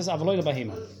purposes. Anything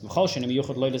that's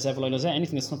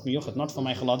not miyuchet, not for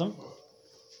meichel adam.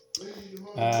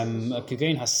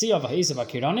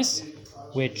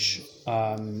 Which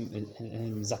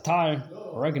zatar,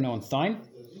 oregano, and thyme.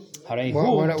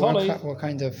 What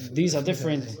kind of? These are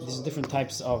different. These are different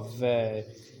types of.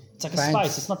 It's like a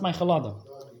spice. It's not meichel adam.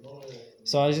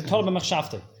 So as you told him,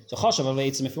 so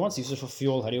if he wants to use it for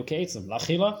fuel, how do you okay?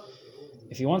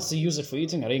 If he wants to use it for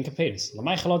eating, if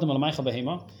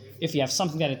you have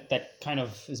something that kind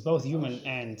of is both human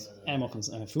and animal food,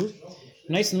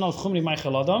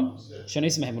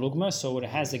 so it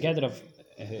has the gather of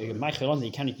that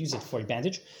you cannot use it for a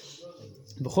bandage.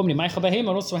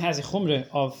 Also has a chumre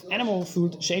of animal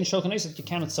food, that you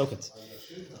cannot soak it.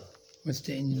 What's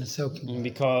the Indian soaking?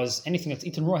 Because anything that's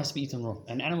eaten raw has to be eaten raw.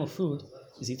 And animal food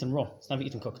is eaten raw. It's never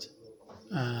eaten cooked.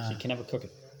 So you can never cook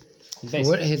it. So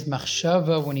what his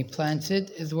machshava when he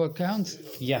planted is what counts?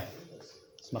 Yeah.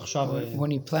 It's machshava. When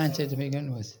he planted to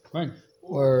begin with. Right.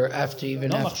 Or after,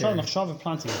 even after. No, machshava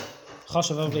planting.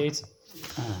 Chashava v'leitz.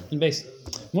 In base.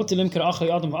 A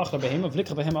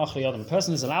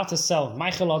person is allowed to sell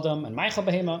Michael Adam and Michael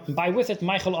Behema and buy with it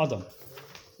Michael Adam.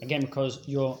 Again, because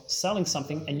you're selling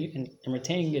something and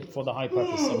retaining it for the high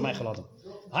purpose of Michael Adam.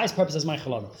 The highest purpose is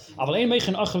Michael Adam.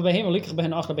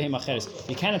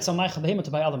 You cannot sell Michael Behema to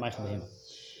buy other Michael Behema.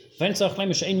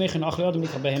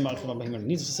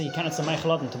 Needs to say you cannot sell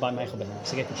Michael Adam to buy Michael Behema.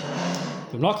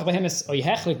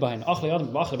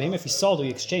 If you sold or you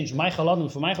exchanged Michael Adam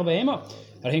for Michael Behema,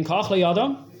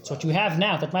 so what you have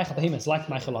now, that Michael Behema is like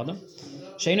Michael Adam,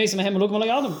 in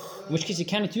which case you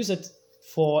cannot use it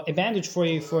for a bandage for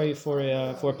a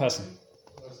person,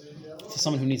 for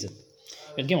someone who needs it.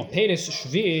 Again, Peirush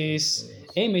Shvius,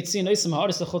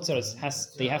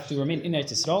 they have to remain in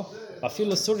Eretz Yisrael.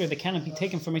 They cannot be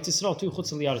taken from Eretz Yisrael to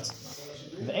Chutz Liaretz.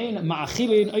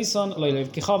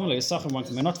 One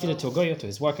cannot feed it to a goy, to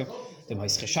his worker.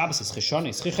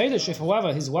 If,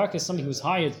 however, his worker is somebody who's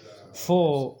hired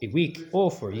for a week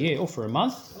or for a year or for a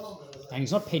month, and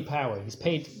he's not paid per hour, he's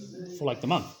paid for like the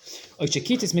month. Or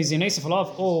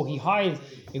he hired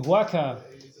a worker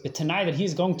tonight that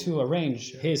he's going to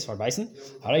arrange his farbeisen.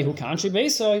 Anchi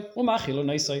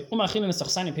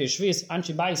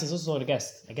is also a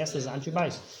guest. A guest is anchi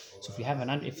bais. So if you have an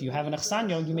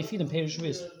achsanya, you may feed him peirush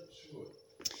shvius.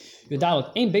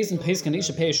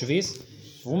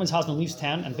 If a woman's husband leaves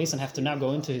town and Beis Din have to now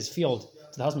go into his field,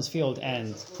 to the husband's field,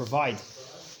 and provide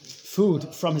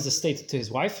food from his estate to his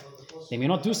wife, they may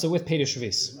not do so with peirush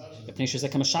shvius.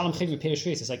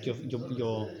 It's like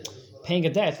you're paying a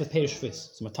debt with peirush shvius.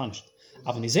 So matanished.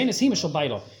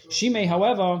 She may,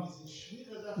 however,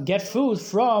 get food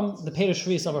from the peirush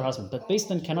shvius of her husband, but Beis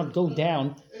Din cannot go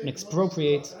down and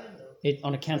expropriate it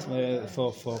on account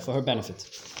for her benefit.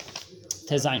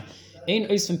 Tezayin.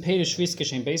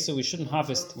 We shouldn't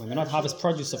harvest. We may not harvest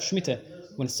produce of Shemitah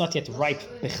when it's not yet ripe.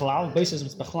 Bechlal, basis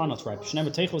it's bechlal not ripe.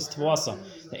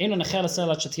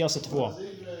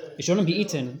 It shouldn't be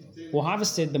eaten or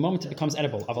harvested the moment it becomes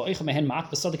edible.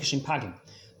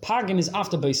 Pagim is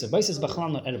after Beisa. Beisa is bechlal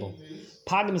not edible.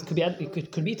 Pagim could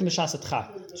be eaten b'shas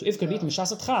atchak. So if it could be eaten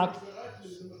b'shas atchak,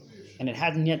 and it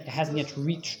hasn't yet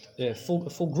reached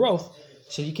full growth,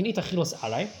 so you can eat achilas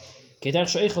alay. A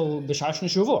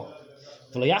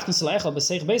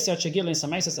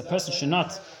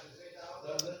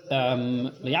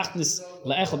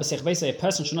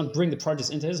person should not bring the produce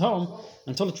into his home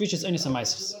until it reaches Einis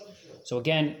HaMaisos. So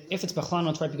again, if it's bechlan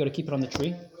not ripe, you got to keep it on the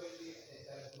tree.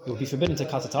 You will be forbidden to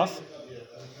cut it off.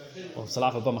 Or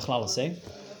say.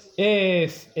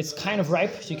 If it's kind of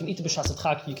ripe, so you can eat it b'shas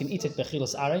atchak, you can eat it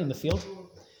bechilas are in the field.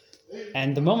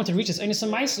 And the moment it reaches Einis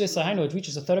HaMaisos, I know it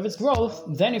reaches a third of its growth,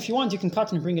 then if you want, you can cut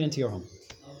it and bring it into your home.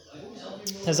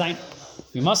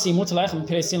 We must see when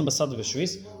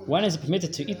is it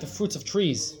permitted to eat the fruits of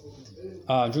trees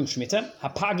during Shemitah?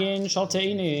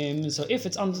 So if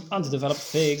it's underdeveloped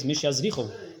figs,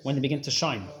 when they begin to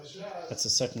shine, that's a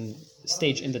certain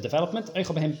stage in the development. He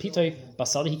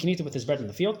can eat it with his bread in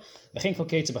the field.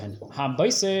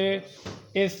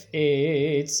 If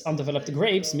it's undeveloped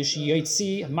grapes, when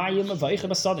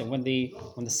the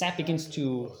sap begins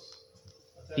to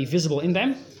be visible in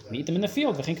them, we eat them in the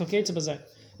field. What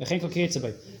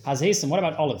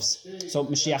about olives? So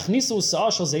if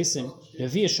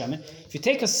you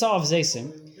take a saw of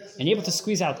zaysim and you're able to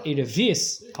squeeze out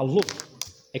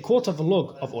a quarter of a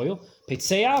log of oil, you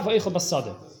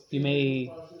may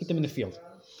eat them in the field.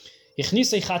 If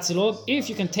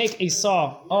you can take a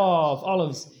saw of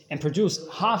olives and produce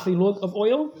half a log of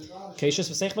oil,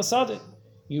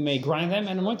 you may grind them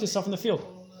and anoint yourself in the field.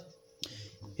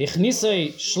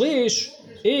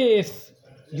 If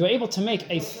you're able to make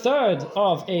a third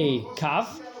of a kav,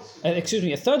 a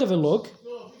third of a log,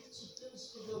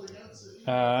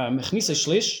 not a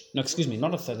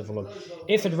third of a log.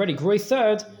 If it already grew a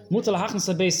third, so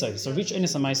reach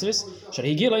Enes HaMaisis,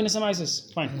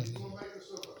 fine.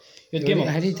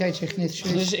 How do you take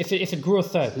shechnis? If it grew a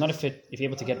third, not if you're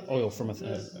able to get oil from a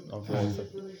third.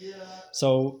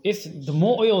 So if the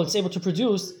more oil it's able to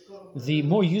produce, the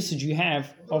more usage you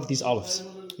have of these olives.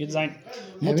 You design.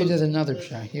 Maybe there's another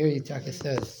pshat. Here Yitzhak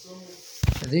says,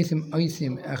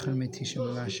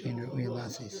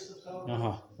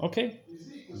 Okay.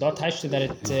 That heißt that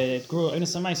it grew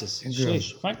Enes HaMaisis.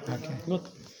 Fine. Okay. Good.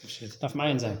 Darf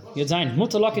mein sein. Jetzt sein.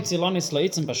 Mutter locket zilonis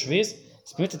laitzen bashviz.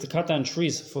 It's permitted to cut down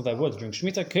trees for their wood during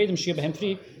Shemitah. Kedem shia behem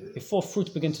pri before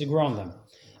fruit begins to grow on them.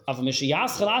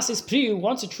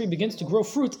 Once a tree begins to grow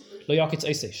fruit, lo yakitz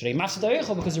eiseh. Shrei mafsid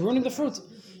ha'echel because you're ruining the fruit.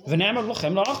 V'nemer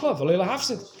lochem la'achla v'lo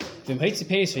lahafsid. V'im heitzi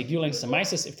peis v'guleng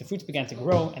samaisis. If the fruits began to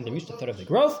grow and they reached a third of the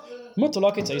growth, mutter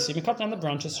lokitz eiseh. You can cut down the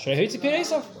branches. Shrei heitzi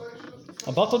peis of.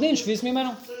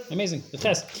 Amazing.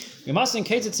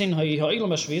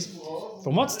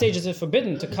 From what stage is it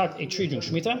forbidden to cut a tree during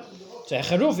Shemitah? So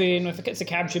if it's a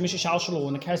cabbage, when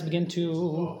the carrots begin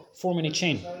to form in a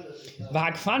chain.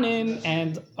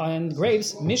 And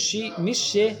grapes, when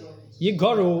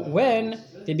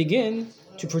they begin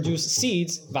to produce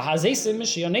seeds,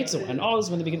 and olives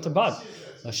when they begin to bud.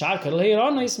 When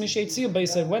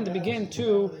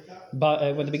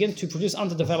they begin to produce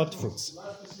undeveloped fruits.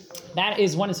 That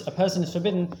is when a person is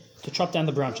forbidden to chop down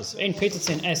the branches. It's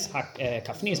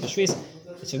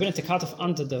forbidden to cut off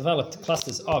underdeveloped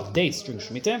clusters of dates during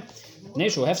Shemitah.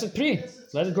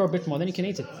 Let it grow a bit more, then you can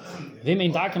eat it.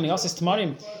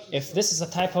 If this is a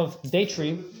type of date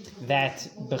tree that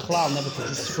Bechlal never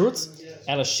produces fruits,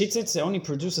 it only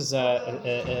produces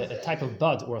a type of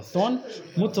bud or a thorn,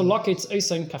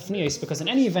 because in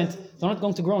any event, they're not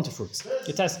going to grow into fruits.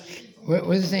 It says,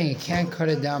 what is it saying? You can't cut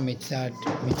it down mitzad.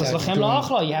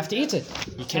 You have to eat it.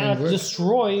 You cannot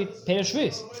destroy Peder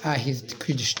Shviz. He's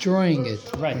destroying it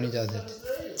when he does it.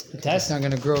 It's not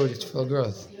going to grow its full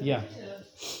growth. Yeah.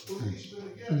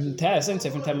 A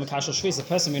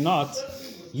person may not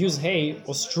use hay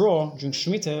or straw during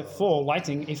Shemitah for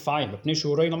lighting a fire. You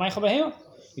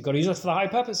got to use it for the high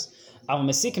purpose. So if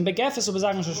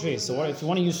you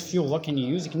want to use fuel, what can you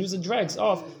use? You can use the dregs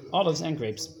of olives and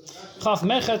grapes. If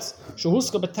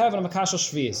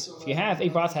you have a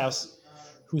bathhouse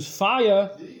whose fire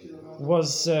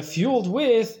was fueled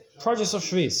with produce of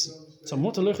Shviz, so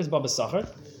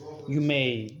you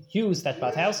may use that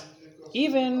bathhouse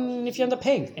even if you end up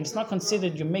paying, and it's not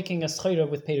considered you're making a schayra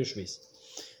with Peder Shviz.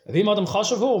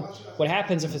 What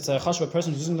happens if it's a chashuv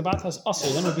person who's using the bathhouse? Also,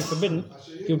 then it would be forbidden.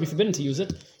 He would be forbidden to use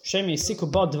it.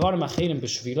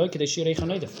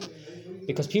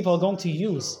 Because people are going to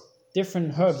use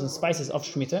different herbs and spices of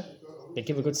Shemitah. They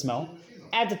give a good smell.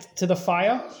 Add it to the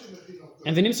fire,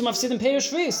 and they're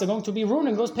going to be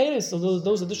ruining those peiros,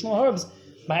 those additional herbs,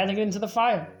 by adding it into the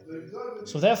fire.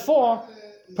 So therefore,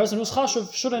 a person who's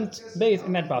chashuv shouldn't bathe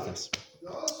in that bathhouse.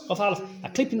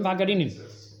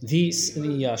 The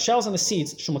shells and the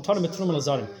seeds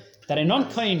that a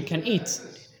non-kohen can eat,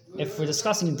 if we're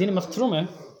discussing dinim of truma,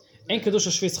 the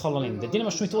dinim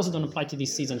of Shemitah also don't apply to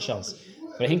these seeds and shells.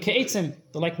 But they're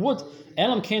like wood,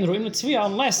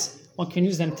 unless one can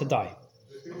use them to dye.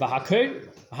 A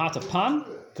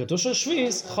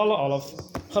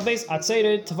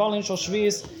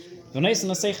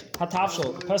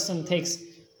person takes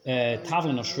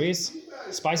tavlin of shviz,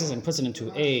 spices, and puts it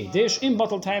into a dish in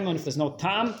bottled time, and if there's no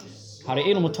tam, if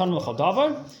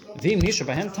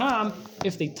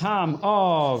the tam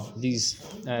of these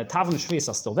tavlin shviz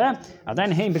are still there,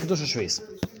 then hein bekdusha shviz.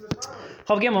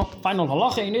 Final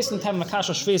halacha in this time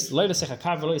makasha shviz loyde sech a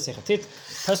kav loyde sech a tit.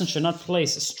 Person should not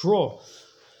place straw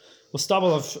or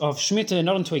stubble of Shemitah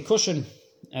not into a cushion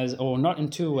or not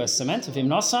into a cement. If him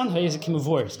nasan, he is a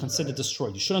kimavor, it's considered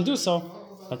destroyed. You shouldn't do so,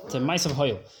 but mice of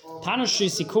hoil. If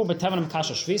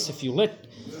you lit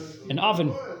an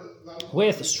oven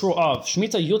with a straw of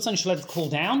Shemitah, Yutzan, you should let it cool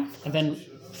down and then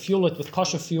fuel it with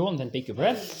kosher fuel and then bake your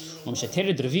bread. Once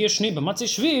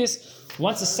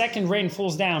the second rain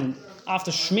falls down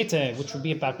after Shemitah, which would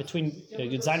be about between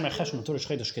Yud Zayin Rechesh and Turish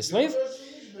Chedesh Kislev,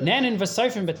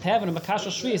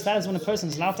 that is when a person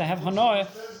is allowed to have Hanoi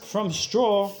from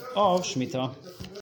straw of Shemitah.